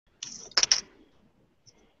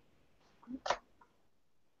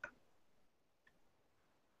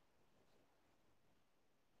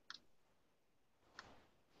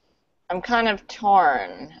I'm kind of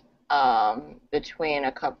torn between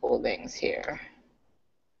a couple of things here.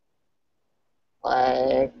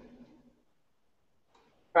 Like,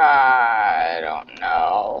 I don't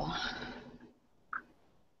know.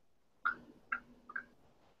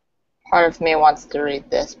 Part of me wants to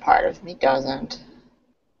read this, part of me doesn't.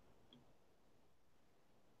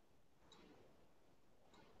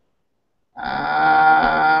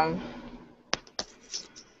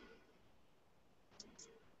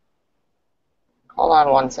 Hold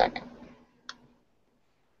on one second.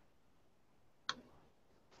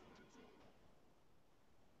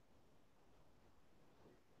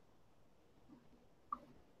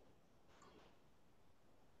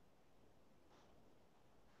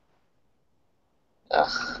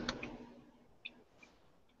 Ugh.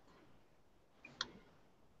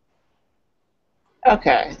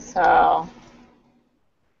 Okay, so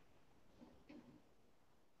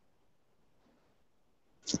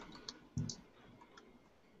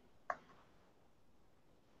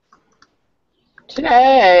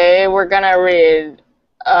today we're gonna read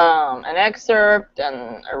an excerpt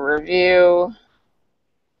and a review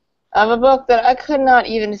of a book that I could not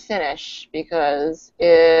even finish because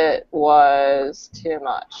it was too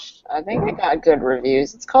much. I think it got good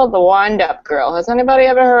reviews. It's called The Wind-Up Girl. Has anybody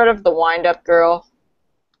ever heard of The Wind-Up Girl?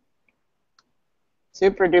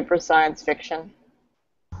 Super duper science fiction.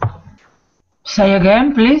 Say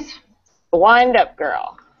again, please. The Wind-Up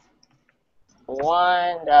Girl.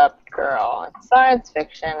 Wind-Up Girl. It's science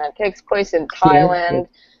fiction. It takes place in Thailand,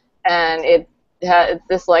 and it's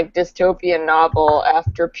this like dystopian novel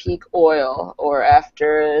after peak oil or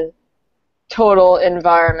after total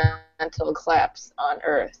environmental collapse on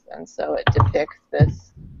Earth, and so it depicts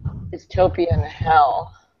this dystopian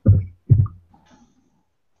hell.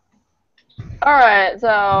 All right,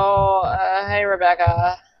 so hey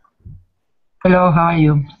Rebecca. Hello, how are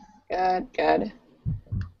you? Good, good.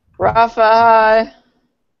 Rafa, hi.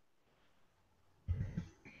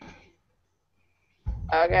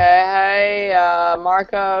 Okay, hey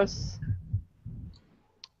Marcos.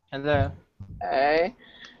 Hello. Hey.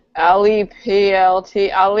 Ali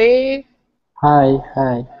PLT. Ali? Hi,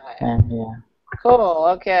 I'm here. Cool,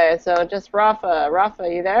 okay, so just Rafa.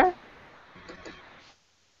 Rafa, you there?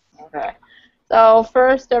 Okay. So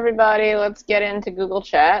first, everybody, let's get into Google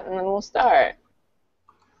Chat, and then we'll start.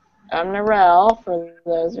 I'm Norell, for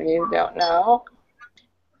those of you who don't know.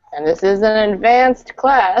 And this is an advanced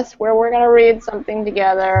class where we're going to read something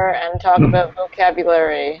together and talk about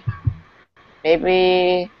vocabulary,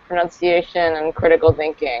 maybe pronunciation and critical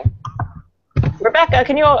thinking. Rebecca,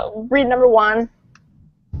 can you read number 1?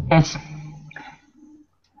 Yes.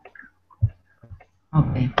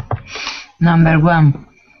 Okay. Number 1.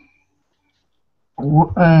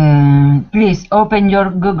 Please open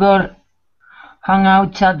your Google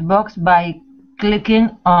Hangout chat box by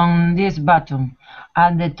clicking on this button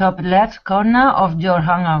at the top left corner of your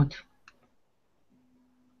Hangout.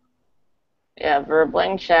 Yeah,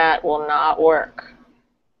 Verbling chat will not work.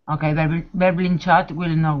 Okay, Verbling chat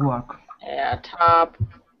will not work. Yeah,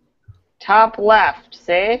 top left,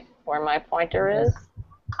 see where my pointer is?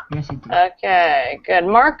 Yes, it is. Okay, good.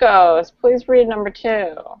 Marcos, please read number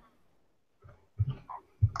 2.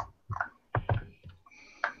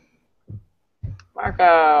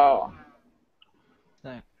 Marco.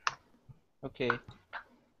 Okay.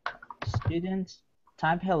 Students,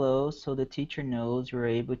 type hello so the teacher knows you're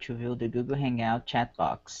able to view the Google Hangout chat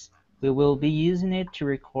box. We will be using it to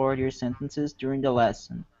record your sentences during the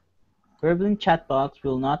lesson. Verbling chat box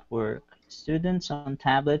will not work. Students on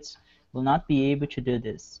tablets will not be able to do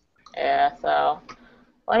this. Yeah, so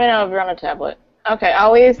let me know if you're on a tablet. Okay,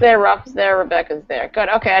 Ali's there, Ruff's there, Rebecca's there. Good,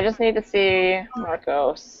 okay, I just need to see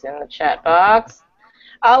Marcos in the chat box.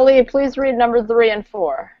 Ali, please read number 3 and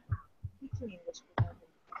 4.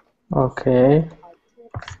 Okay.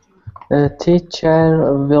 The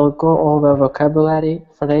teacher will go over vocabulary,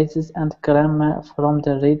 phrases, and grammar from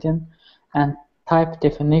the reading and type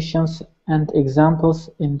definitions and examples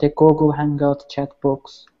in the Google Hangout chat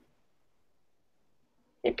box.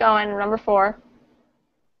 Keep going, number 4.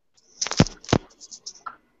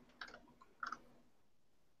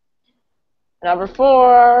 Number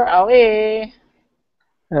 4, Ali.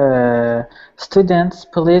 Students,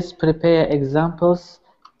 please prepare examples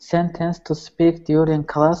sentence to speak during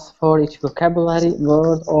class for each vocabulary,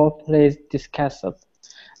 word, or phrase discussed.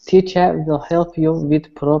 Teacher will help you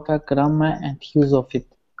with proper grammar and use of it.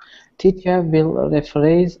 Teacher will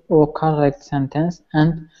rephrase or correct sentence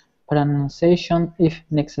and pronunciation if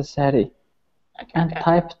necessary, and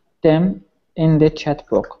type them in the chat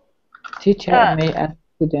box. Teacher may ask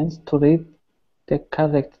students to read the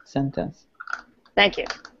correct sentence. Thank you.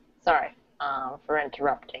 Sorry for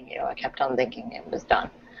interrupting you. I kept on thinking it was done.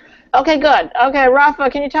 Okay, good. Okay, Rafa,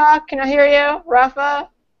 can you talk? Can I hear you? Rafa?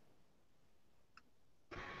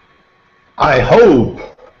 I hope.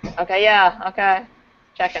 Okay, yeah, okay.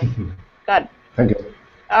 Checking. Good. Thank you.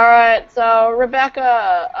 All right, so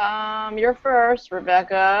Rebecca, you're first,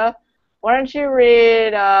 Rebecca. Why don't you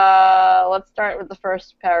read, let's start with the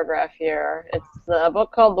first paragraph here. It's a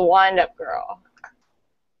book called The Wind-Up Girl.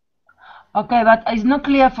 Okay, but it's not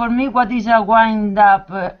clear for me what is a wind-up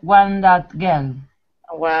girl.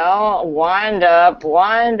 Well, wind up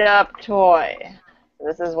toy.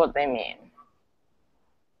 This is what they mean.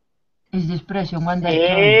 Is the expression wind-up toy?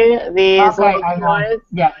 See these Okay, little I know. toys?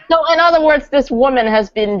 Yeah. So, in other words, this woman has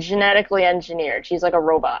been genetically engineered. She's like a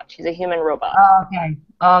robot. She's a human robot. Okay,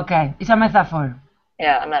 okay. It's a metaphor.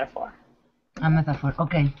 Yeah, a metaphor. A metaphor.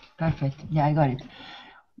 Okay, perfect. Yeah, I got it.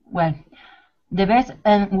 Well, the best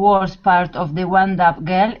and worst part of the wind-up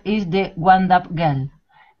girl is the wind-up girl.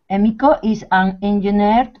 Emiko is an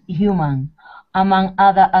engineered human. Among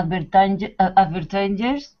other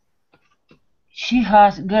advantages, she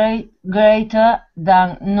has greater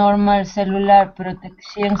than normal cellular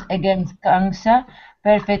protections against cancer,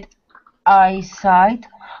 perfect eyesight,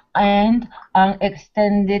 and an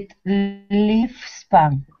extended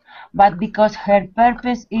lifespan. But because her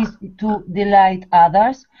purpose is to delight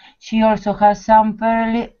others, she also has some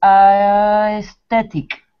purely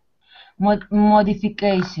aesthetic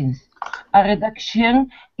modifications: a reduction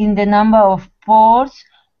in the number of pores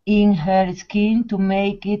in her skin to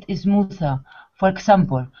make it smoother, for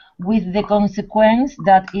example, with the consequence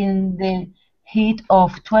that in the heat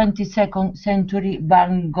of 22nd century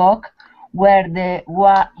Bangkok, where the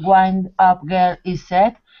wind-up girl is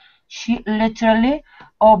set, she literally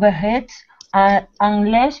overheats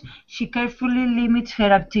unless she carefully limits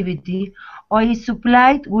her activity or is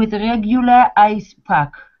supplied with regular ice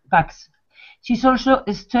packs. She's also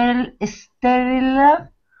sterile,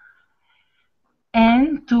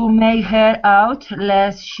 and to make her out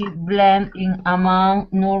less she blends in among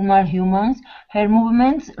normal humans, her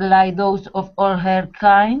movements, like those of all her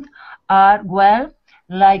kind, are, well,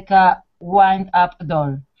 like a wind-up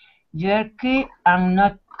doll. Jerky and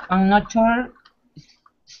not sure,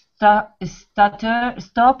 stop,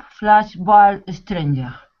 flash, ball,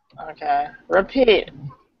 stranger. Okay. Repeat.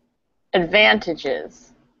 Advantages.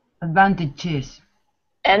 Advantages.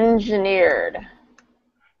 Engineered.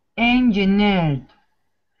 Engineered.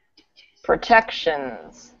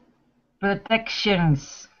 Protections.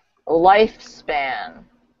 Protections. Lifespan.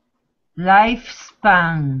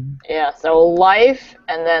 Lifespan. Yeah, so life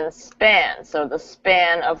and then span. So the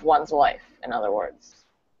span of one's life, in other words.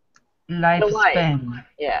 Delight. Lifespan.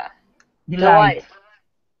 Yeah. Delight.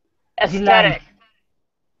 Aesthetic.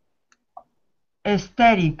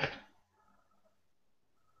 Aesthetic.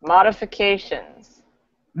 Modifications.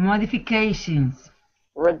 Modifications.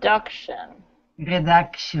 Reduction.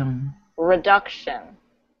 Reduction. Reduction.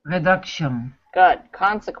 Reduction. Good.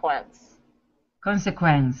 Consequence.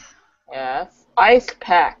 Consequence. Yes. Ice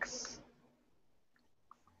packs.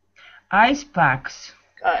 Ice packs.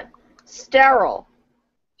 Good. Sterile.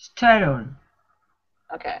 Sterile.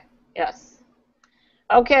 Okay. Yes.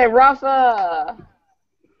 Okay, Rafa.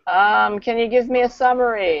 Can you give me a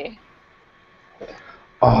summary?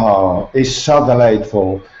 It's so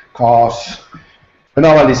delightful because the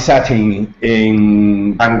novel is setting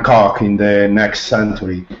in Bangkok in the next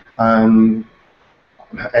century, and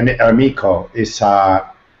Miko is a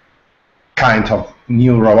kind of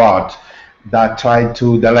new robot that tried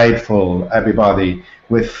to delightful everybody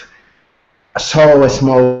with so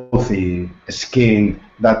smooth skin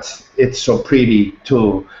that it's so pretty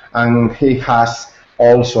too, and he has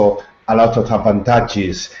also a lot of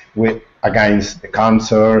advantages with against the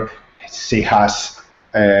cancer. She has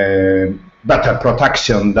better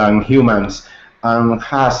protection than humans and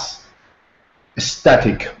has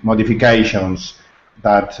aesthetic modifications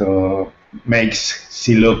that makes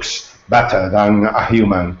she looks better than a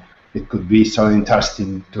human. It could be so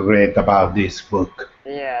interesting to read about this book.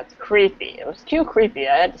 Yeah, it's creepy. It was too creepy.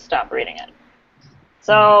 I had to stop reading it.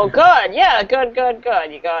 So good. Yeah, good.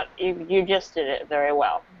 You just did it very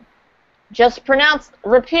well. Just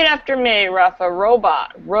repeat after me, Rafa.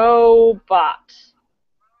 Robot. Robot.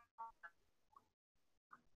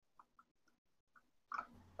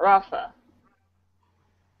 Rafa.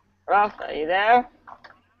 Rafa, you there?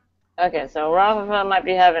 Okay, so Rafa might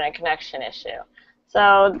be having a connection issue.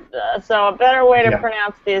 So a better way to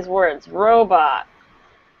pronounce these words: robot.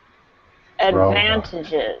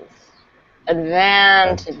 Advantages.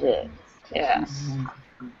 Advantages. Yes.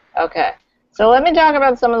 Okay. So let me talk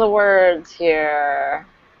about some of the words here.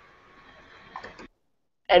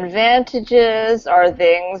 Advantages are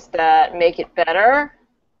things that make it better.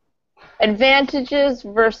 Advantages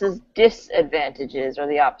versus disadvantages are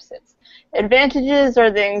the opposites. Advantages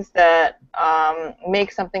are things that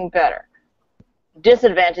make something better.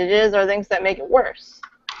 Disadvantages are things that make it worse.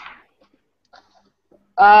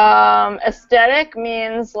 Aesthetic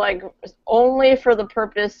means like only for the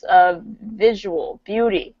purpose of visual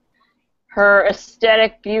beauty. Her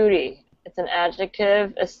aesthetic beauty. It's an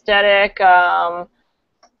adjective. Aesthetic,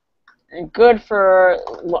 good for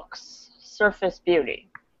looks. Surface beauty.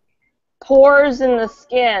 Pores in the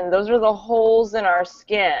skin. Those are the holes in our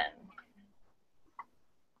skin.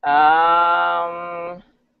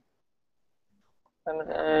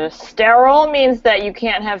 Sterile means that you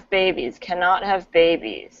can't have babies, cannot have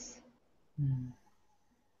babies.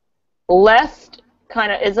 Lest kind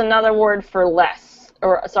of is another word for less,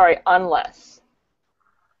 or sorry, unless.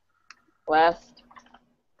 Lest,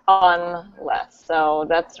 unless. So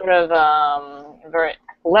that's sort of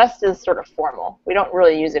less is sort of formal. We don't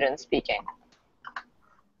really use it in speaking.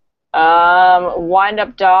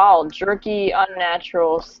 Wind-up doll, jerky,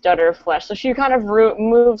 unnatural, stutter flesh. So she kind of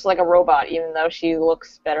moves like a robot, even though she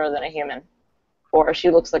looks better than a human. Or she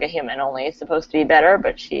looks like a human, only it's supposed to be better,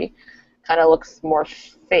 but she kind of looks more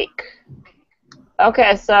fake.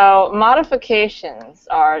 Okay, so modifications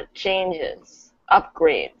are changes,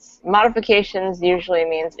 upgrades. Modifications usually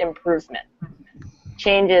means improvement.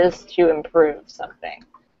 Changes to improve something.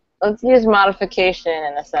 Let's use modification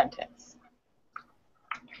in a sentence.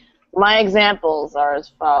 My examples are as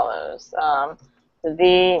follows.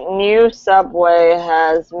 The new subway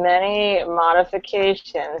has many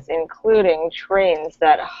modifications, including trains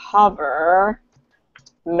that hover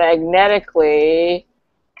magnetically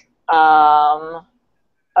above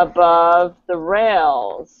the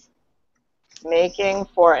rails, making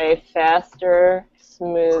for a faster,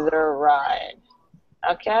 smoother ride.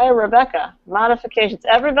 Okay, Rebecca, modifications.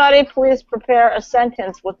 Everybody please prepare a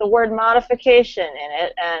sentence with the word modification in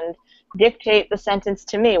it and dictate the sentence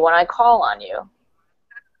to me when I call on you.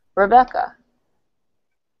 Rebecca.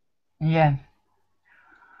 Yeah.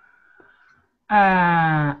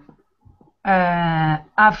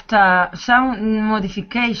 After some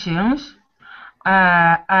modifications,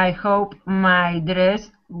 I hope my dress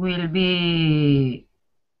will fit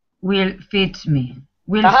me.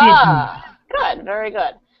 Good, very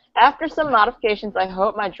good. After some modifications, I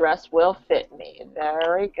hope my dress will fit me.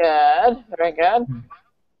 Very good, very good.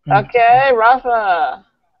 Okay, Rafa.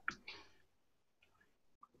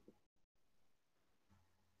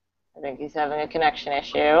 I think he's having a connection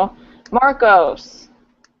issue. Marcos.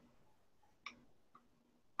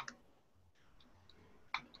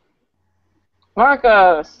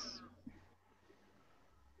 Marcos.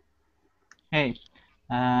 Hey,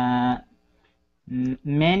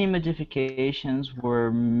 many modifications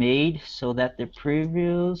were made so that the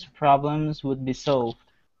previous problems would be solved.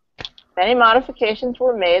 Many modifications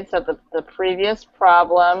were made so that the previous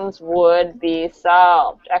problems would be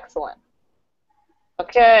solved. Excellent.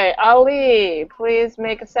 Okay, Ali, please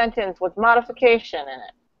make a sentence with modification in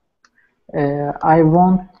it. I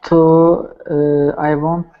want to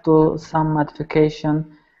some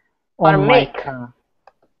modification on my car.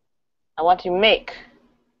 I want to make.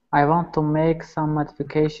 I want to make some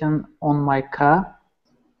modification on my car.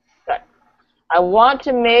 Good. I want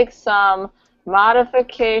to make some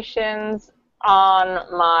modifications on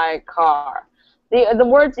my car. The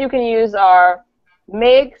words you can use are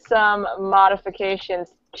make some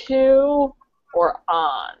modifications to or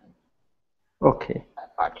on. Okay.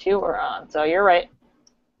 To or on. So you're right.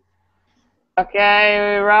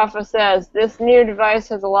 Okay, Rafa says, this new device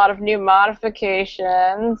has a lot of new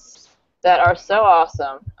modifications that are so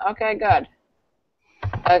awesome. Okay, good.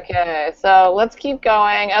 Okay, so let's keep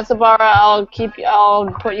going. Esabara, I'll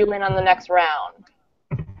put you in on the next round.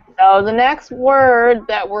 So the next word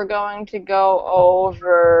that we're going to go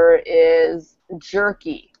over is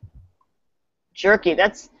jerky. Jerky,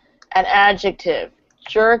 that's an adjective.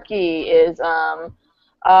 Jerky is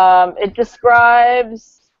it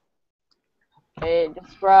describes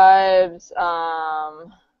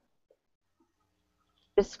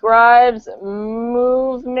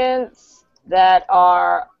movements that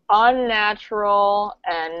are unnatural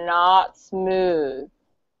and not smooth,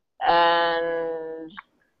 and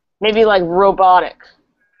maybe like robotic,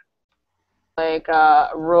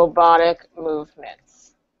 robotic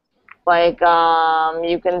movements. Like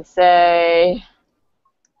you can say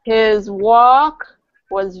his walk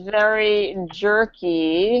was very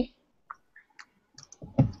jerky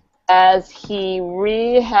as he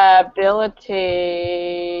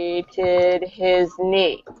rehabilitated his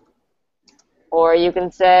knee. Or you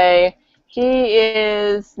can say He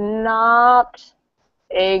is not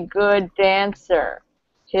a good dancer.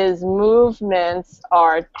 His movements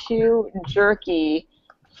are too jerky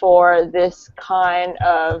for this kind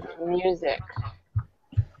of music.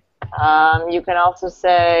 You can also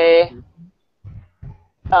say,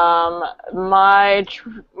 my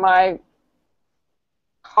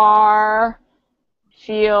car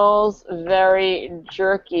feels very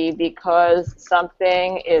jerky because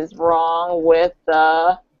something is wrong with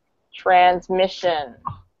the transmission.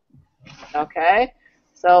 Okay?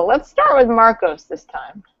 So let's start with Marcos this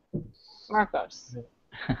time. Marcos.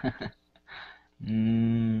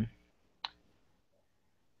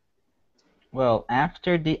 Well,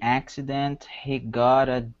 after the accident, he got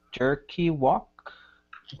a jerky walk.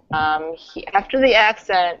 After the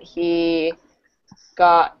accident, he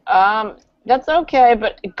got, that's okay,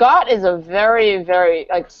 but got is a very, very,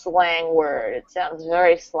 like, slang word. It sounds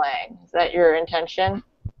very slang. Is that your intention?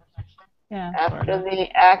 Yeah. After the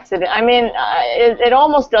accident. I mean, it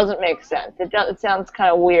almost doesn't make sense. It sounds kind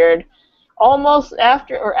of weird. Almost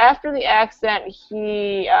after the accident,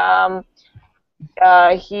 he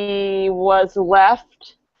was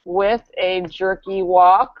left with a jerky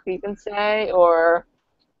walk, you can say, or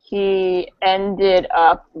he ended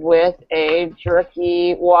up with a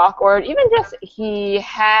jerky walk, or even just he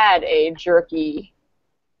had a jerky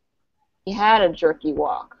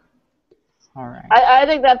walk. All right. I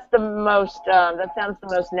think that's the most, that sounds the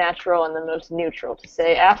most natural and the most neutral to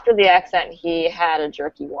say. After the accident, he had a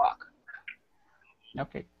jerky walk.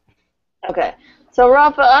 Okay. Okay. So,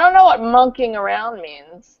 Rafa, I don't know what monkeying around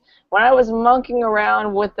means. When I was monkeying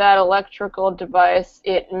around with that electrical device,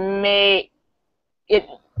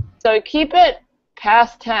 so keep it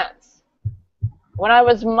past tense. When I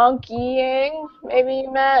was monkeying, maybe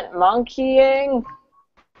you meant monkeying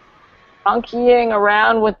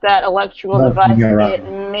around with that electrical device, it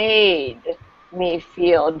made me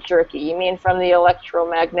feel jerky. You mean from the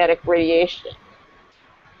electromagnetic radiation?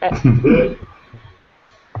 Okay.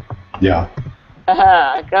 Yeah.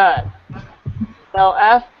 Good. So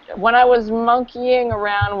when I was monkeying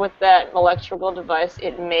around with that electrical device,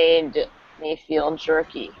 it made me feel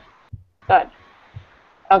jerky. Good.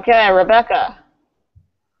 Okay, Rebecca.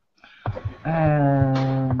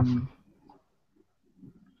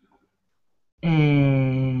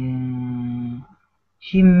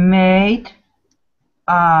 She made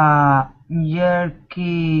a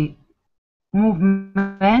jerky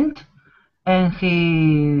movement and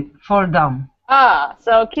he fall down.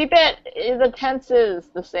 So keep it, the tense is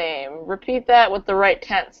the same. Repeat that with the right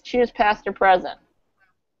tense. Choose past or present.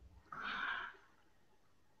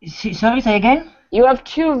 Sorry, say again? You have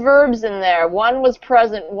two verbs in there. One was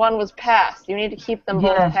present, one was past. You need to keep them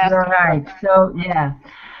both Yes, past. you're right. So, yeah.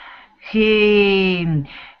 He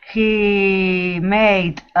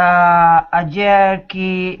made a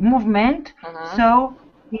jerky movement, so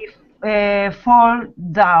he fell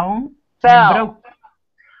down and broke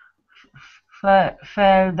the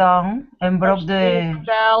fell down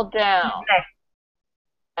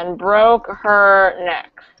and broke her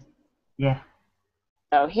neck. Yeah.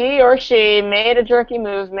 So he or she made a jerky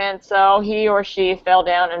movement, so he or she fell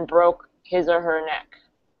down and broke his or her neck.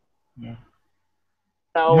 Yeah.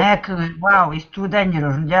 So, neck, wow, it's too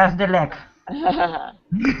dangerous. Just the leg.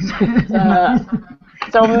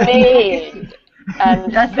 So made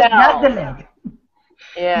and just fell. The leg.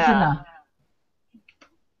 Yeah.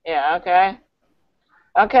 Yeah. Okay.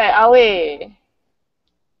 Okay, Ali.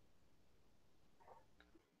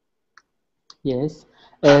 Yes.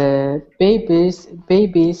 Baby's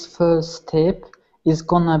first step is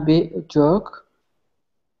gonna be jerk.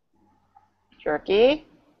 Jerky.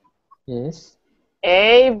 Yes.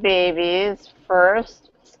 A baby's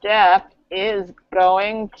first step is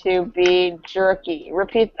going to be jerky.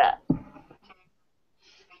 Repeat that.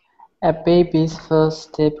 A baby's first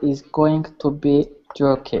step is going to be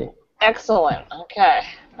jerky. Excellent. Okay.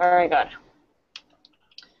 Very good.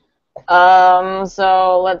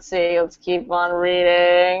 So let's see. Let's keep on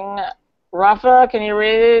reading. Rafa, can you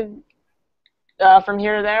read from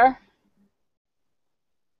here to there?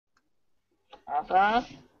 Rafa?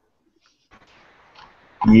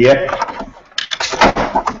 Yep.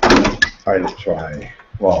 I'll try.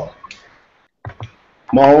 Well,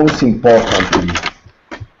 most importantly,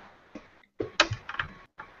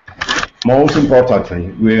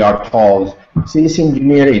 we are told ceasing the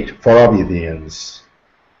merit for obedience.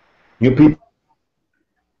 New people.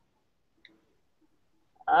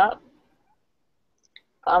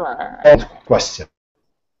 Question.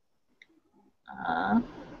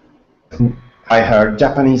 I heard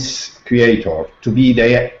Japanese creator to be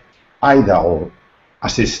the idol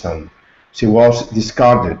assistant. She was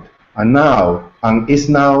discarded and is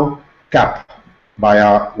now kept by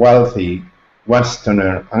a wealthy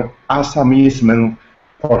Westerner as amusement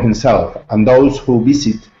for himself and those who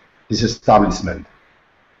visit his establishment.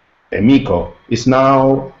 Emiko is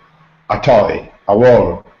now a toy, a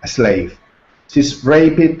whore, a slave. She's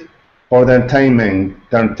raped for the entertainment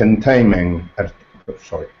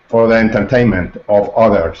of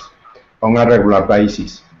others on a regular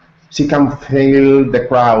basis. She can feel the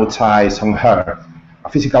crowd's eyes on her, a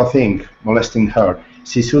physical thing molesting her.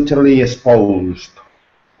 She's utterly exposed.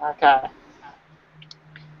 Okay.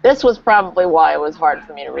 This was probably why it was hard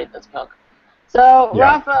for me to read this book. So,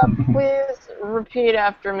 Yeah. Rafa, please repeat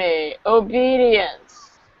after me.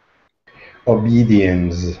 Obedience.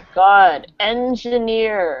 Obedience. Good.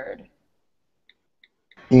 Engineered.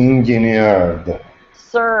 Engineered.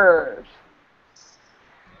 Serve.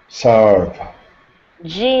 Serve.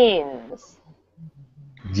 Genes.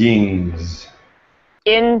 Jeans.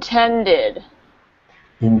 Intended.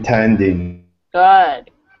 Intending. Good.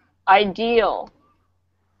 Ideal.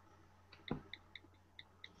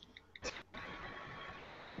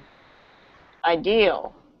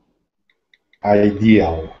 Ideal.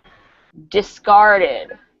 Ideal.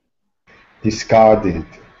 Discarded. Discarded.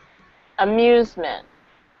 Amusement.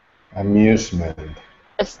 Amusement.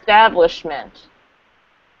 Establishment.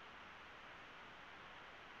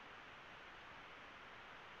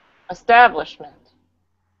 Establishment.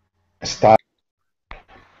 Esta-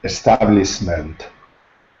 Establishment.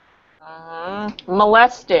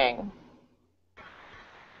 Molesting.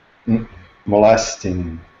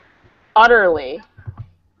 Molesting. Utterly.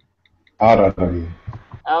 Utterly.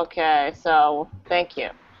 Okay, so thank you.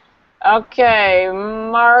 Okay,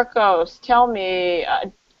 Marcos, tell me.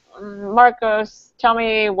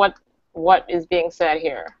 What is being said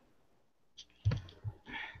here.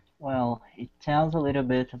 Well, it tells a little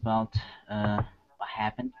bit about what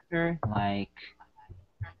happened to her, like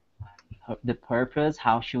the purpose,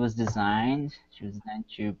 how she was designed. She was designed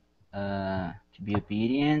to be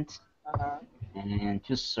obedient and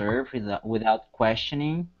to serve without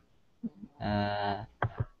questioning.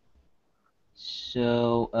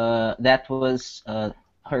 So that was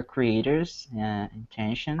her creator's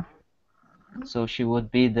intention. So she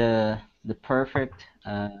would be the perfect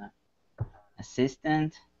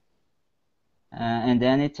assistant. And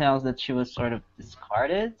then it tells that she was sort of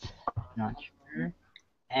discarded, not sure,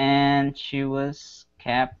 and she was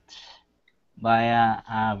kept by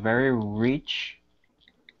a very rich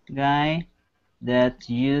guy that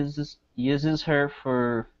uses her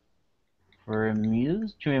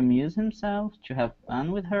to amuse himself, to have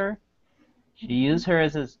fun with her. She used her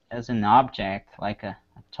as an object, like a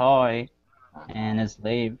toy and a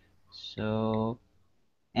slave. So,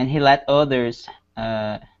 and he let others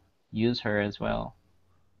use her as well.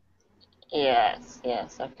 Yes,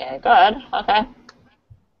 okay, good, okay.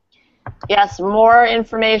 Yes, more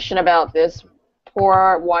information about this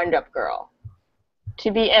poor wind-up girl.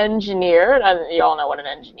 To be engineered, and you all know what an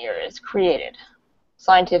engineer is, created,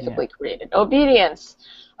 scientifically created. Obedience,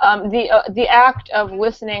 the act of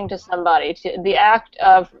listening to somebody, the act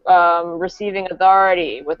of receiving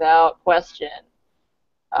authority without question.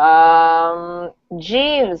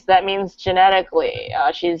 Genes, that means genetically.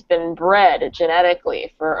 She's been bred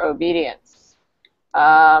genetically for obedience.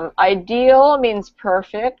 Ideal means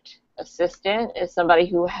perfect. Assistant is somebody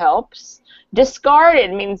who helps.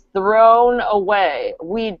 Discarded means thrown away.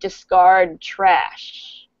 We discard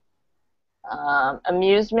trash.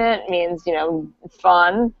 Amusement means,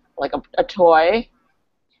 fun, like a toy.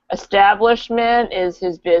 Establishment is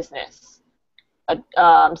his business.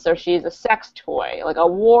 So she's a sex toy. Like a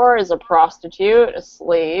whore is a prostitute, a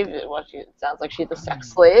slave. Well, it sounds like she's a sex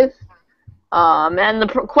slave. And the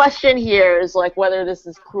question here is like whether this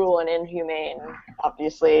is cruel and inhumane,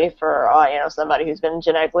 obviously, for somebody who's been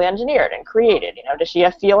genetically engineered and created. Does she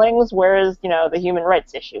have feelings? Where is the human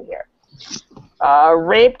rights issue here?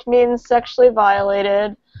 Raped means sexually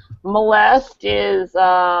violated. Molest is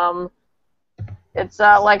it's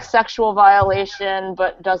like sexual violation,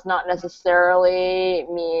 but does not necessarily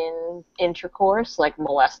mean intercourse. Like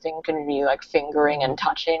molesting can be like fingering and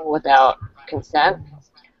touching without consent.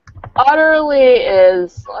 Utterly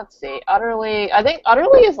is, let's see, utterly, I think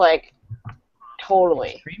utterly is like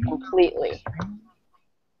totally, completely.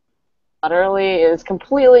 Utterly is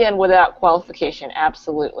completely and without qualification,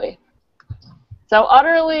 absolutely. So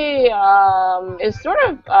utterly is sort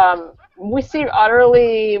of, we see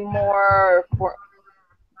utterly more,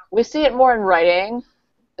 we see it more in writing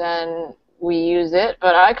than we use it,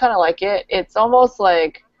 but I kind of like it. It's almost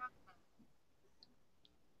like,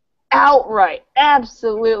 Outright,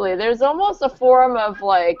 absolutely. There's almost a form of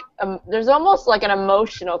like, there's almost like an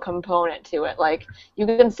emotional component to it. Like, you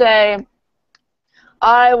can say,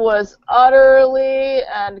 I was utterly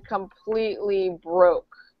and completely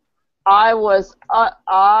broke. I was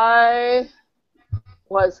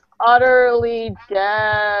utterly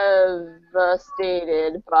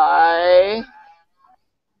devastated by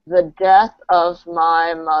the death of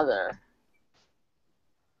my mother.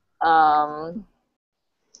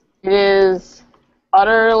 It is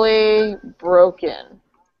utterly broken.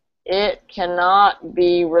 It cannot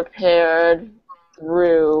be repaired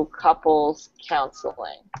through couples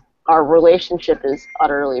counseling. Our relationship is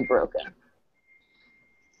utterly broken.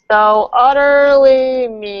 So utterly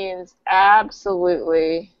means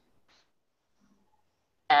absolutely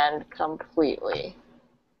and completely.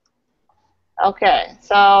 Okay,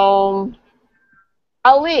 so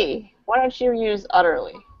Ali, why don't you use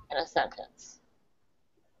utterly in a sentence?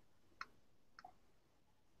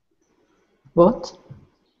 What?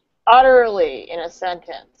 Utterly in a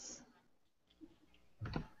sentence.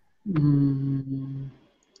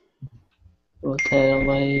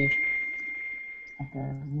 Utterly.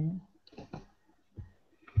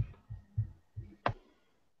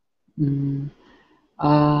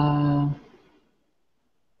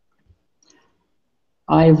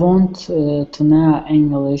 I want to know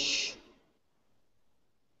English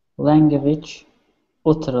language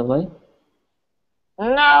utterly.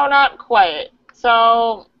 No, not quite.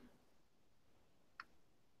 So,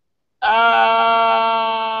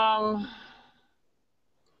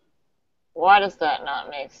 why does that not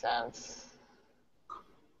make sense?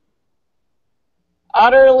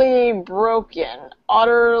 Utterly broken.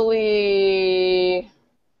 Utterly.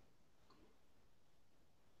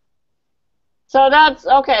 So that's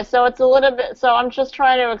okay. So it's a little bit. So I'm just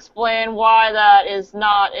trying to explain why that is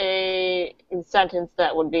not a sentence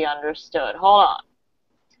that would be understood. Hold on.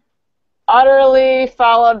 Utterly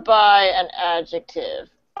followed by an adjective.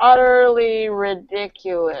 Utterly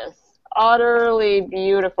ridiculous. Utterly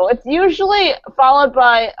beautiful. It's usually followed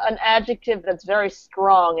by an adjective that's very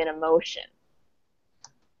strong in emotion.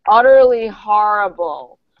 Utterly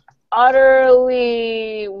horrible.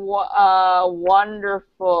 Utterly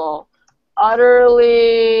wonderful.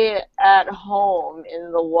 Utterly at home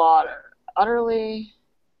in the water. Utterly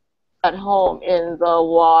at home in the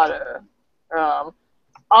water.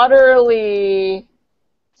 Utterly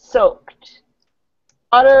soaked.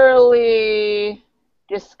 Utterly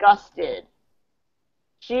disgusted.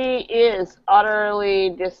 She is utterly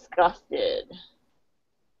disgusted.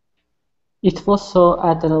 It was so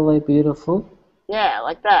utterly beautiful. Yeah,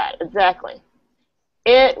 like that, exactly.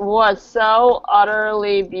 It was so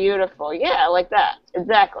utterly beautiful. Yeah, like that,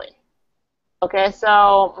 exactly. Okay,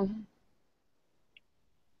 so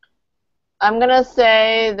I'm gonna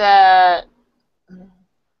say that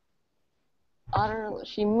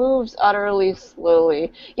she moves utterly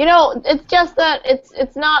slowly. You know, it's just that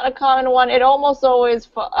it's not a common one. It almost always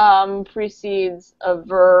precedes a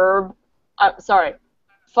verb. Sorry,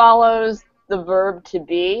 follows the verb to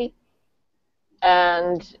be,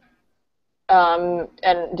 and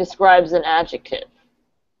describes an adjective.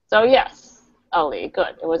 So yes, Ali,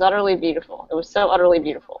 good. It was utterly beautiful. It was so utterly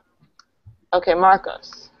beautiful. Okay,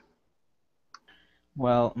 Marcos.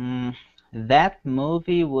 Well, that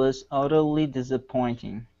movie was utterly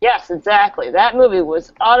disappointing. Yes, exactly. That movie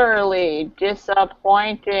was utterly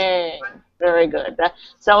disappointing. Very good.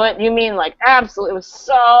 So you mean like absolutely, it was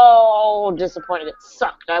so disappointing. It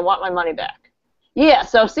sucked. I want my money back. Yeah,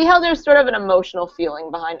 so see how there's sort of an emotional feeling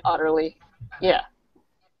behind utterly? Yeah.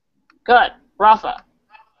 Good. Rafa.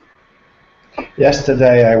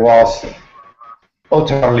 Yesterday I was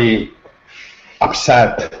utterly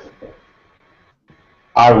upset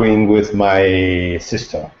arguing with my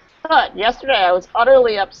sister. Good. Yesterday I was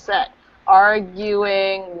utterly upset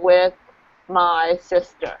arguing with my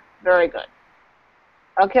sister. Very good.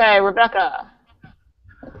 Okay, Rebecca.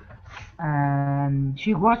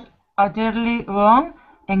 She was utterly wrong,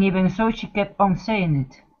 and even so she kept on saying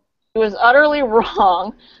it. She was utterly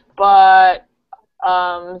wrong, but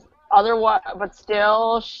otherwise, but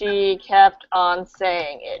still she kept on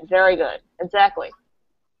saying it. Very good. Exactly.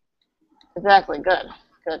 Exactly. Good.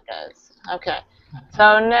 Good, guys. Okay.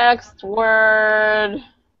 So next word.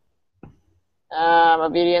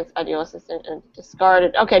 Obedience, ideal assistant, and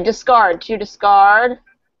discarded. Okay, discard. To discard.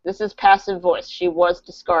 This is passive voice. She was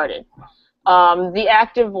discarded. The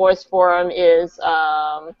active voice form is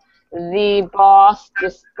the boss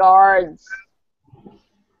discards.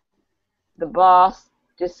 The boss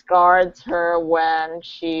discards her when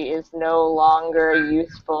she is no longer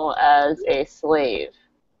useful as a slave.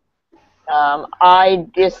 I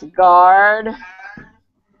discard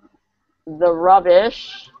the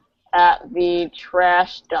rubbish at the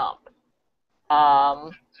trash dump.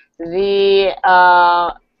 The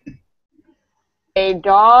A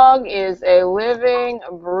dog is a living,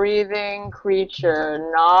 breathing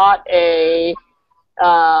creature, not a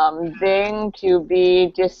thing to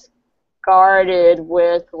be discarded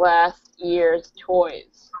with last year's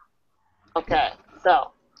toys. Okay,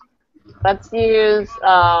 so let's use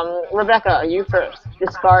Rebecca. You first.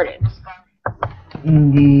 Discarded.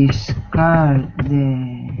 Discard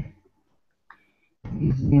the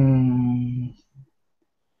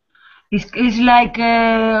it's like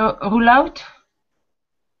rule out.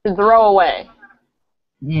 To throw away.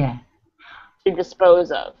 Yeah, To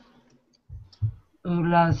dispose of.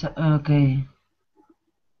 rule out. Okay.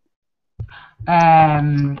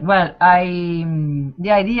 Well,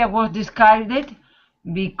 the idea was discarded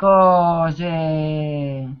because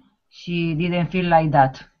she didn't feel like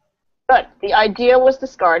that. Good. The idea was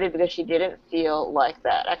discarded because she didn't feel like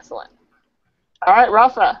that. Excellent. All right,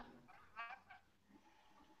 Rafa.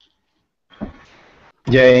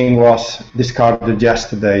 Jane was discarded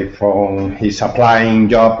yesterday from his applying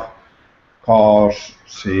job because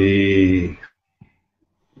she.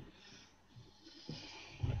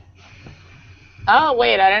 Oh,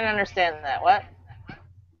 wait, I didn't understand that. What?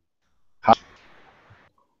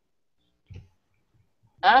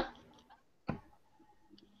 Huh?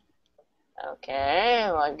 Okay,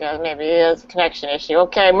 well, I guess maybe it's a connection issue.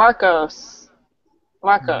 Okay, Marcos.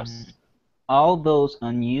 Marcos. All those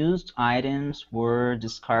unused items were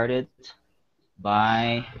discarded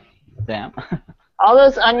by them. All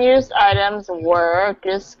those unused items were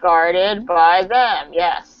discarded by them.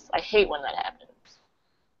 Yes, I hate when that happens.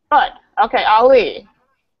 But, okay, Ali.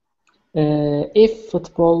 If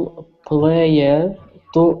football player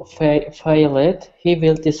do fail it, he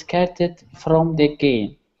will discard it from the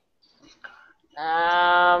game.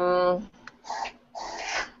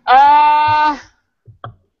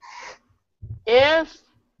 If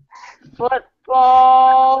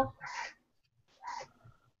football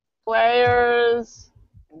players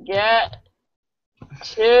get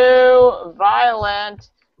too violent,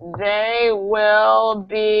 they will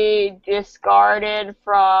be discarded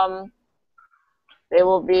from. They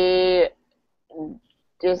will be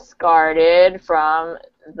discarded from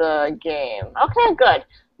the game. Okay, good.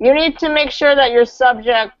 You need to make sure that your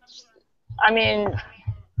subject. I mean,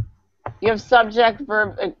 you have subject,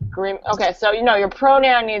 verb, agreement. Okay, so your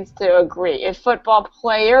pronoun needs to agree. If football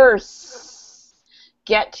players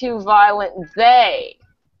get too violent, they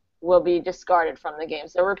will be discarded from the game.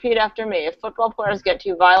 So repeat after me. If football players get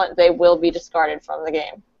too violent, they will be discarded from the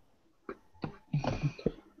game.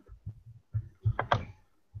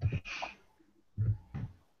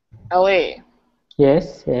 Ali.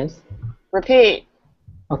 Yes, yes. Repeat.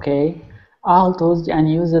 Okay. All those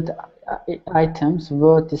unused items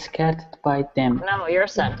were discarded by them. No, your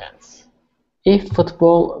sentence. If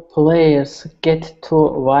football players get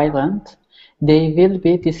too violent, they will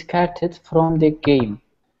be discarded from the game.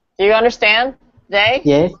 Do you understand? They?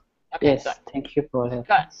 Yes. Okay, Yes. good. Thank you for that.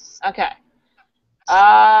 Good. Okay.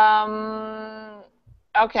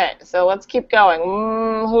 Okay, so let's keep going.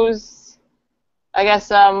 I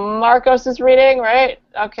guess Marcos is reading, right?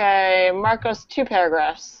 Okay, Marcos, 2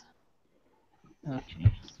 paragraphs.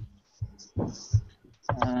 Okay.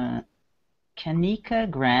 Kanika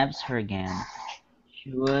grabs her again.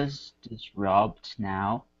 She was disrobed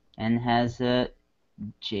now and has a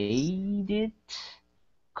jaded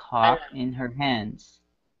cock in her hands.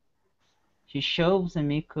 She shoves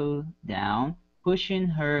Emiko down, pushing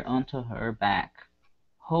her onto her back.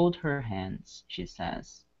 Hold her hands, she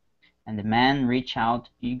says, and the man reach out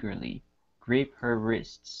eagerly, grip her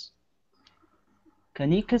wrists.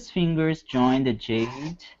 Kanika's fingers join the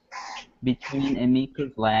jade between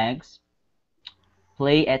Emiko's legs,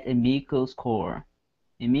 play at Emiko's core.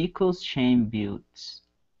 Emiko's shame builds.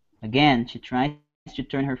 Again, she tries to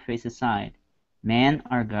turn her face aside. Men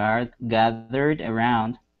are gathered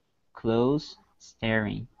around, close,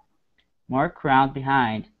 staring. More crowd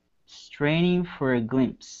behind, straining for a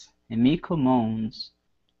glimpse. Emiko moans.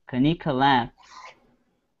 Kanika laughs,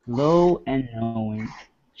 low and knowing.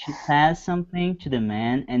 She says something to the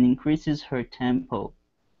man and increases her tempo.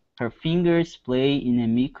 Her fingers play in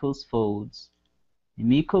Emiko's folds.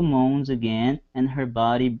 Emiko moans again and her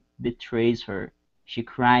body betrays her. She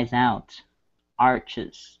cries out,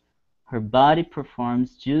 arches. Her body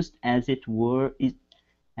performs just as it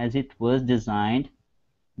was designed,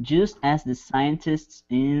 just as the scientists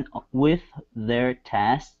with their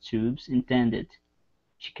test tubes intended.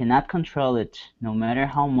 She cannot control it, no matter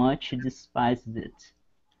how much she despises it.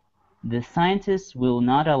 The scientists will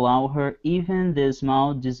not allow her even the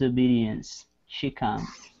small disobedience. She comes.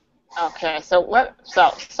 Okay, so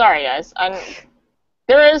sorry guys.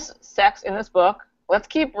 There is sex in this book. Let's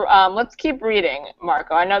keep reading,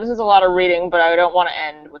 Marco. I know this is a lot of reading, but I don't want to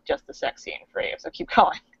end with just the sex scene for you. So keep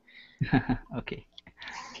going. Okay.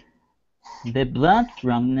 The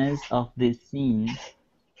blunt-drunkenness of this scene,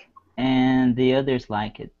 and the others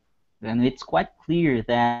like it. And it's quite clear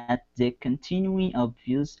that the continuing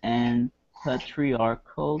abuse and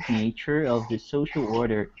patriarchal nature of the social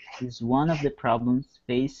order is one of the problems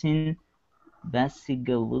facing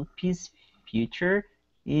Bacigalupi's future,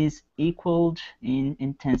 is equaled in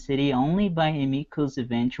intensity only by Emiko's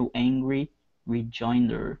eventual angry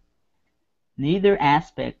rejoinder. Neither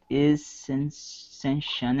aspect is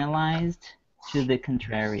sensationalized. To the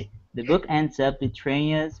contrary, the book ends up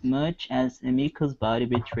betraying us much as Emiko's body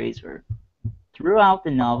betrays her. Throughout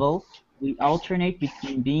the novel, we alternate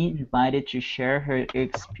between being invited to share her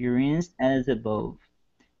experience as above,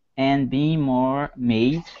 and being more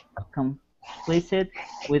made complicit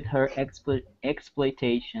with her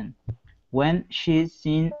exploitation, when she is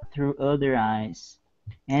seen through other eyes.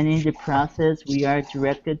 And in the process, we are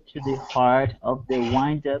directed to the heart of the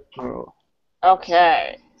wind-up girl.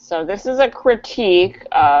 Okay, so this is a critique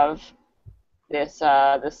of this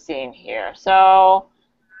scene here. So,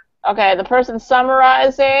 okay, the person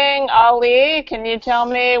summarizing, Ali, can you tell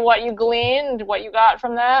me what you gleaned, what you got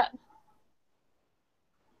from that?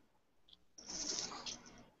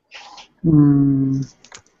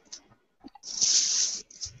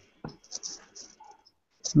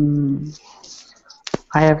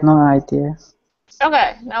 I have no idea.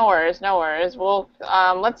 Okay, no worries, no worries. Well,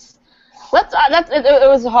 let's it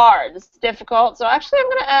was hard. It's difficult. So actually, I'm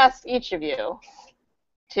going to ask each of you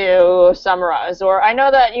to summarize. Or I know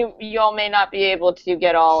that you all may not be able to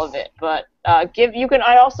get all of it, but I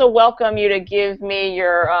also welcome you to give me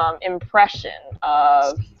your impression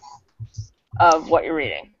of what you're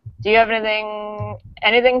reading. Do you have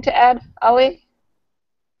anything to add, Ali?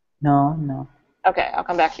 No. Okay, I'll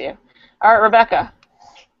come back to you. All right, Rebecca.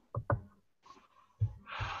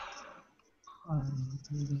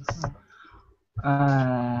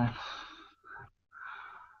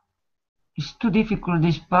 It's too difficult.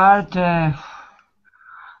 This part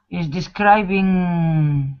is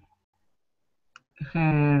describing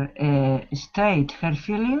her state, her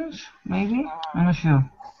feelings, maybe? I'm not sure.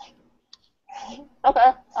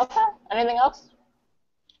 Okay. Anything else?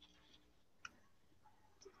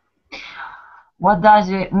 What does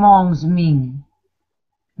monks mean?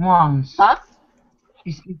 Monks. Huh?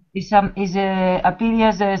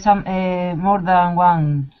 Appears some more than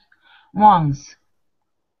one. Monks.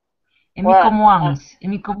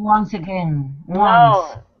 Emiko once again. Once.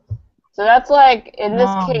 No. So that's like, in this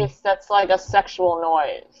case, that's like a sexual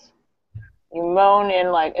noise. You moan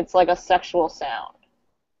in it's like a sexual sound.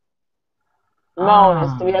 Moan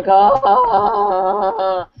is to be like,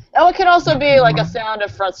 oh. It can also be like a sound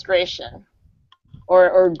of frustration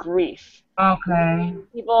or grief. Okay.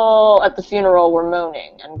 People at the funeral were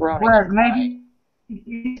moaning and groaning. Well, maybe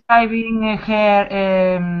describing her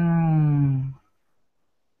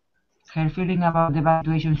feeling about the bad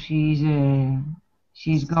situation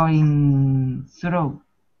she's going through.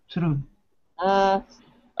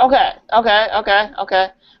 Okay.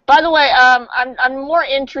 By the way, I'm more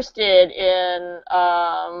interested in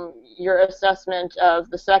your assessment of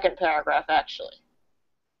the second paragraph, actually.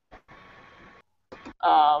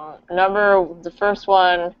 The first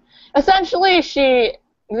one, essentially,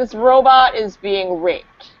 this robot is being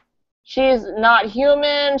raped. She's not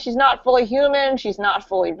human. She's not fully human. She's not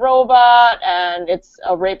fully robot, and it's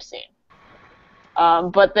a rape scene.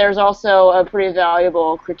 But there's also a pretty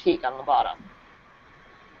valuable critique on the bottom.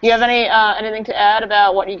 Do you have anything to add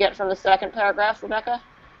about what you get from the second paragraph, Rebecca?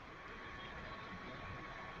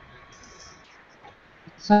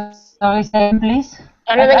 Sorry, please.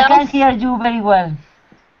 Anything else? I can't hear you very well.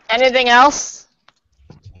 Anything else?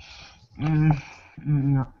 No,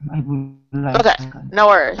 I would like. Okay, no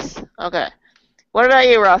worries. Okay. What about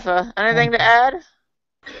you, Rafa? Anything to add?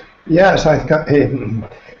 Yes, as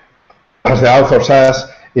the author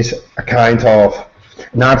says, it's a kind of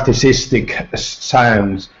narcissistic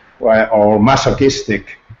sound or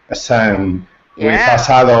masochistic sound with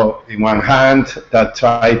Pasado in one hand that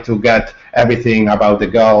try to get everything about the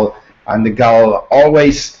girl, and the girl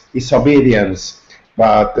always is obedience,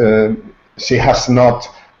 but she has not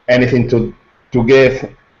anything to give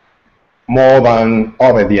more than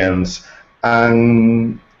obedience,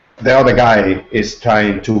 and the other guy is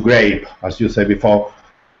trying to grape, as you said before,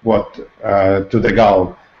 to the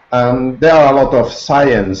girl. And there are a lot of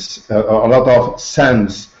science, a lot of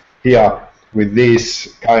sense here with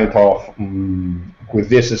this kind of with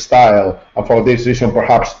this style, and for this reason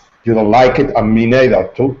perhaps you don't like it, and me neither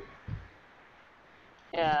too.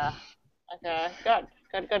 Yeah. Okay. Good.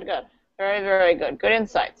 Good. Good. Good. Very, very good. Good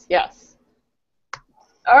insights. Yes.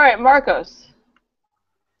 All right, Marcos.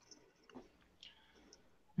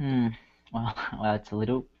 Well, well, it's a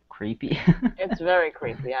little creepy. It's very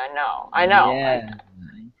creepy. I know. I know. Yeah, It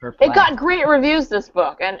got perplexed. great reviews, this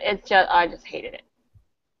book, and I just hated it.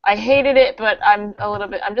 I hated it, but I'm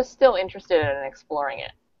just still interested in exploring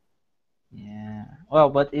it. Yeah. Well,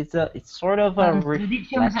 but it's sort of a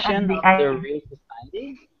Contradictions at reflection the of the real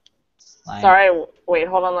society. Like, Sorry, wait,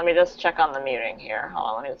 hold on, let me just check on the muting here. Hold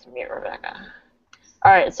on, let me just mute Rebecca.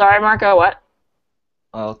 All right, sorry, Marco, what?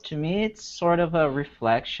 well, to me, it's sort of a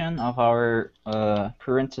reflection of our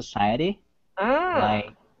current society,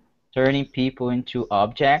 like turning people into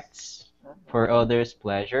objects for others'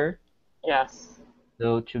 pleasure. Yes.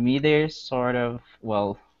 So to me, they're sort of,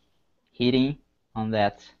 well, hitting on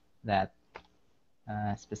that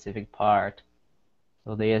specific part.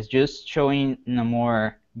 So they are just showing in a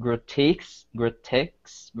more Grotesque.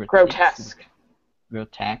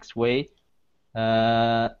 grotesque way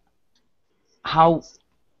how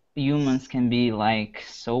humans can be like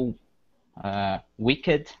so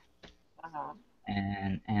wicked Uh-huh.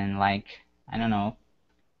 and like I don't know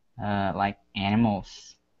like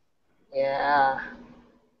animals. Yeah.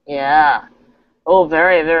 Yeah. Oh,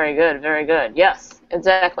 very, very good, very good. Yes,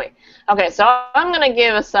 exactly. Okay, so I'm gonna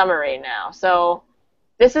give a summary now. So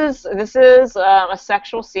this is a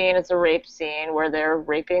sexual scene. It's a rape scene where they're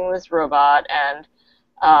raping this robot, and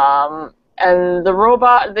the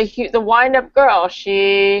robot, the wind-up girl,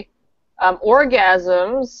 she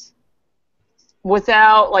orgasms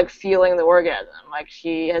without like feeling the orgasm. Like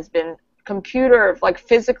she has been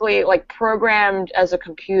physically like programmed as a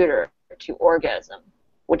computer to orgasm,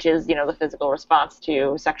 which is the physical response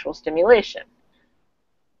to sexual stimulation.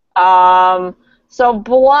 So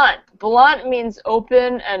blunt means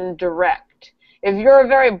open and direct. If you're a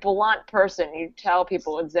very blunt person, you tell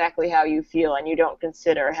people exactly how you feel, and you don't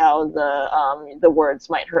consider how the words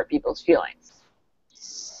might hurt people's feelings.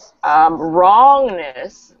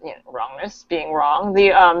 Wrongness, wrongness being wrong.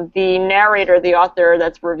 The narrator, the author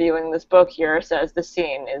that's reviewing this book here, says the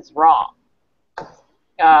scene is wrong.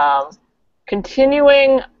 Um,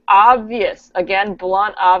 Continuing obvious, again,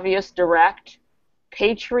 blunt, obvious, direct.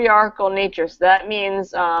 Patriarchal nature. So that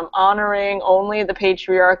means honoring only the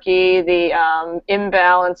patriarchy, the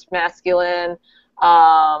imbalanced masculine,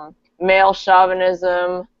 male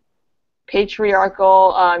chauvinism,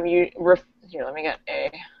 patriarchal. Here, let me get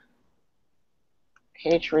a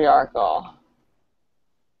patriarchal.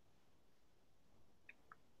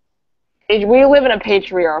 We live in a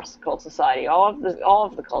patriarchal society. All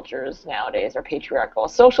of the cultures nowadays are patriarchal. A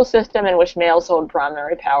social system in which males hold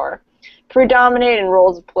primary power, predominate in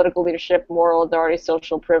roles of political leadership, moral authority,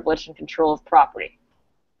 social privilege, and control of property.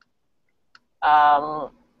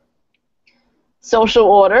 Social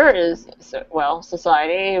order is, well,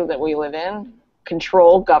 society that we live in.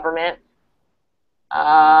 Control, government.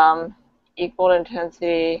 Equal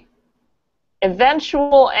intensity.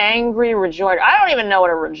 Eventual angry rejoinder. I don't even know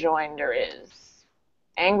what a rejoinder is.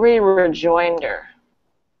 Angry rejoinder.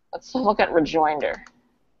 Let's look at rejoinder.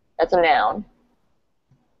 That's a noun.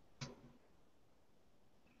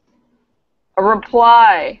 A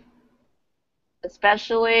reply,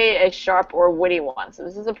 especially a sharp or witty one. So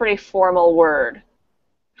this is a pretty formal word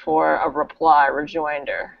for a reply,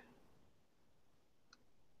 rejoinder.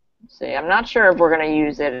 Let's see, I'm not sure if we're going to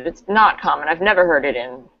use it. It's not common. I've never heard it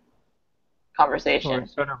in conversation. Or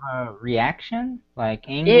sort of a reaction, like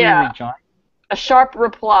angry Yeah, rejoinder. a sharp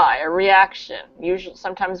reply, a reaction, usually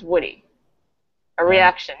sometimes witty. A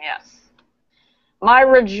reaction, yes. My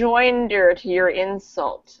rejoinder to your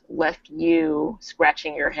insult left you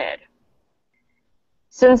scratching your head.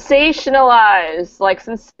 Sensationalize, like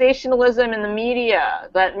sensationalism in the media,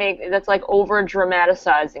 that's like over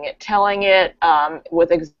dramatizing it, telling it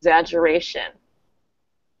with exaggeration.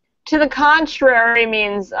 To the contrary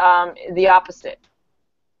means the opposite.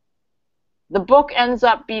 The book ends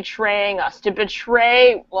up betraying us. To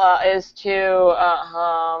betray is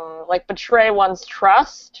to like betray one's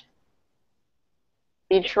trust.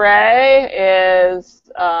 Betray is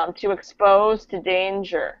to expose to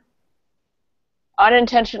danger.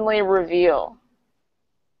 Unintentionally reveal.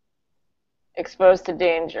 Expose to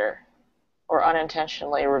danger. Or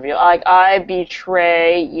unintentionally reveal. Like, I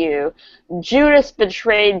betray you. Judas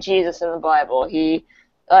betrayed Jesus in the Bible.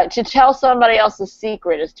 To tell somebody else a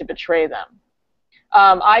secret is to betray them.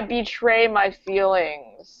 I betray my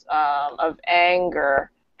feelings of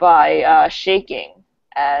anger by shaking.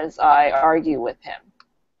 as I argue with him.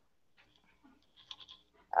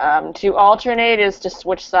 To alternate is to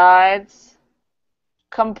switch sides.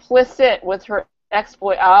 Complicit with her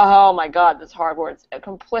exploit. Oh my God, that's hard words.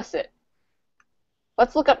 Complicit.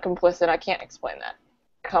 Let's look up complicit. I can't explain that.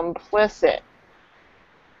 Complicit.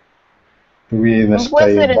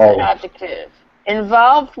 Complicit is an adjective.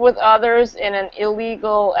 Involved with others in an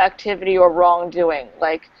illegal activity or wrongdoing.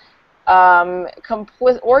 Like,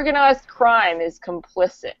 organized crime is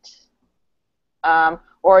complicit.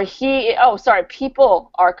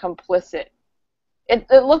 People are complicit. It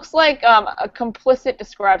looks like a complicit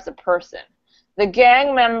describes a person. The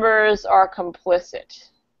gang members are complicit.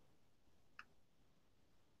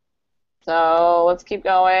 So let's keep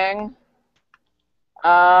going.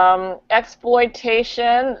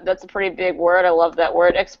 Exploitation, that's a pretty big word. I love that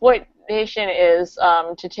word. Exploitation is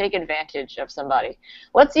to take advantage of somebody.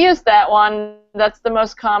 Let's use that one. That's the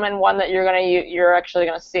most common one that you're actually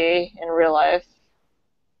gonna see in real life.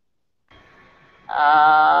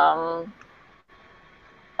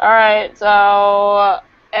 All right, so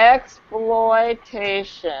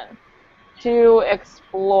exploitation, to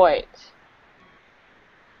exploit,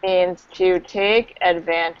 means to take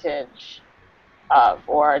advantage of,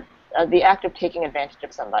 or the act of taking advantage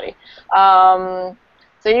of somebody. So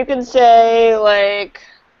you can say, like,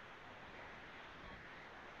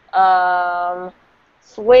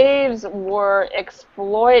 slaves were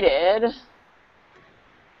exploited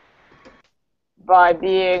by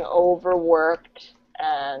being overworked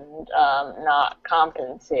and not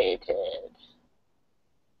compensated.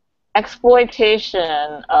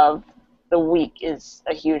 Exploitation of the weak is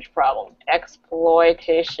a huge problem.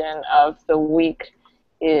 Exploitation of the weak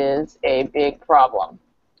is a big problem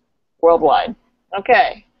worldwide.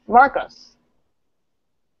 Okay, Marcos.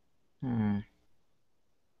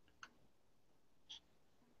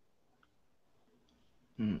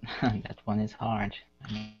 That one is hard.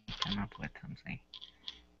 Let me come up with something.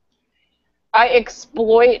 I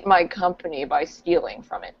exploit my company by stealing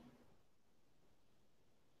from it.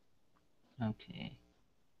 Okay.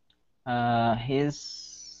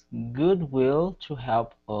 His goodwill to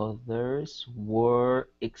help others were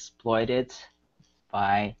exploited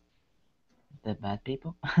by the bad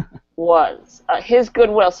people. Was. His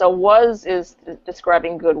goodwill. So was is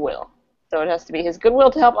describing goodwill. So it has to be his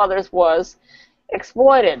goodwill to help others was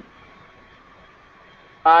exploited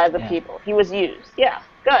by the people. He was used. Yeah,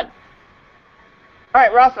 good. All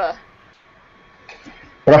right, Rafa.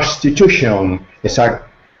 Prostitution is a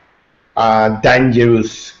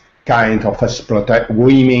dangerous kind of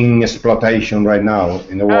women exploitation right now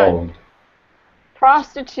in the world.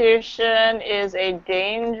 Prostitution is a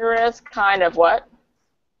dangerous kind of what?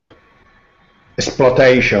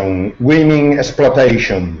 Exploitation. Women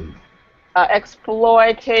exploitation.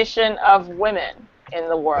 Exploitation of women in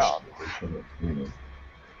the world.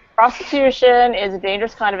 Prostitution is a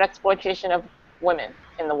dangerous kind of exploitation of women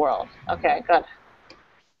in the world. Okay, good.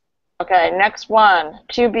 Okay, next one.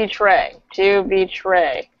 To betray. To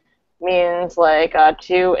betray means like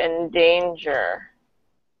to endanger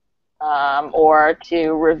or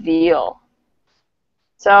to reveal.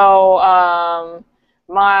 So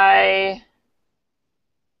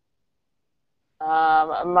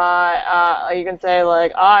you can say,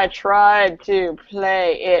 like, I tried to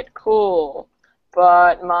play it cool,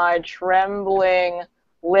 but my trembling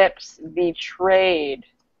lips betrayed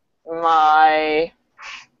my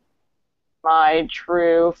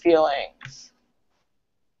true feelings.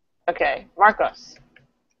 Okay, Marcos.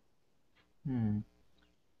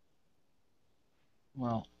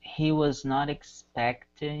 Well, he was not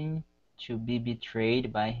expecting to be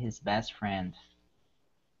betrayed by his best friend.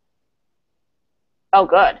 Oh,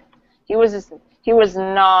 good. He was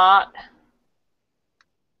not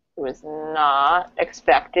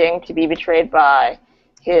expecting to be betrayed by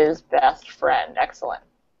his best friend. Excellent.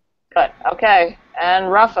 Good. Okay. And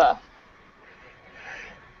Rafa.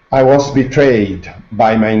 I was betrayed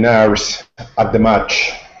by my nerves at the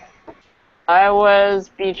match. I was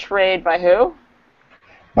betrayed by who?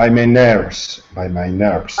 By my nerves. By my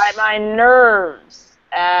nerves. By my nerves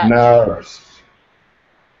at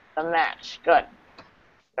the match. Good.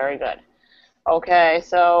 Very good. Okay,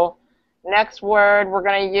 so next word we're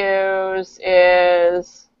going to use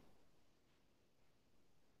is,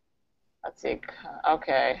 let's see,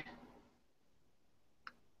 okay,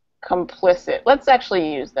 complicit. Let's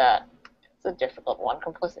actually use that. It's a difficult one,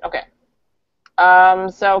 complicit. Okay.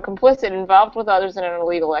 So complicit, involved with others in an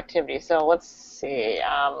illegal activity. So let's see.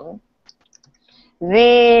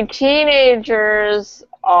 The teenagers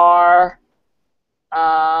are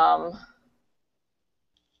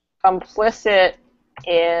complicit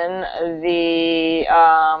in the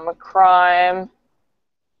crime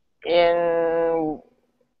in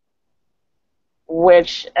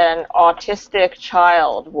which an autistic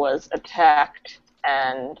child was attacked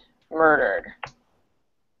and murdered.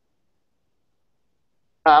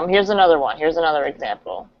 Here's another one. Here's another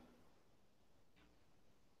example.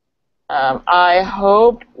 I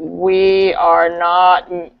hope we are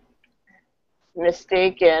not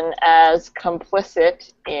mistaken as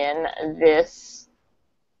complicit in this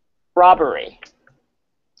robbery.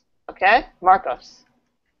 Okay, Marcos.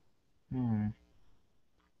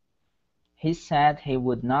 He said he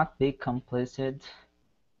would not be complicit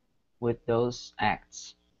with those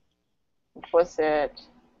acts. Complicit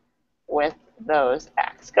with those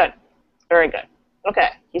acts. Good. Very good. Okay,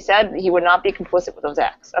 he said he would not be complicit with those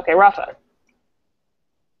acts. Okay, Rafa.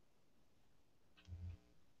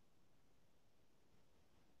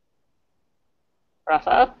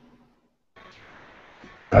 Rafa?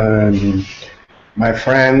 My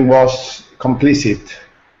friend was complicit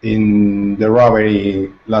in the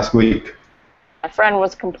robbery last week. My friend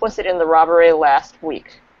was complicit in the robbery last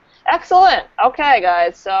week. Excellent. Okay,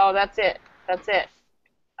 guys, so that's it. That's it.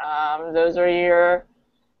 Those are your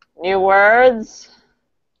new words.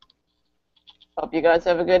 Hope you guys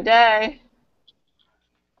have a good day.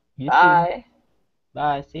 You Bye. too.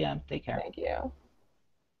 Bye. See ya. Take care. Thank you.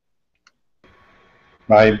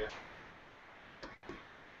 Bye.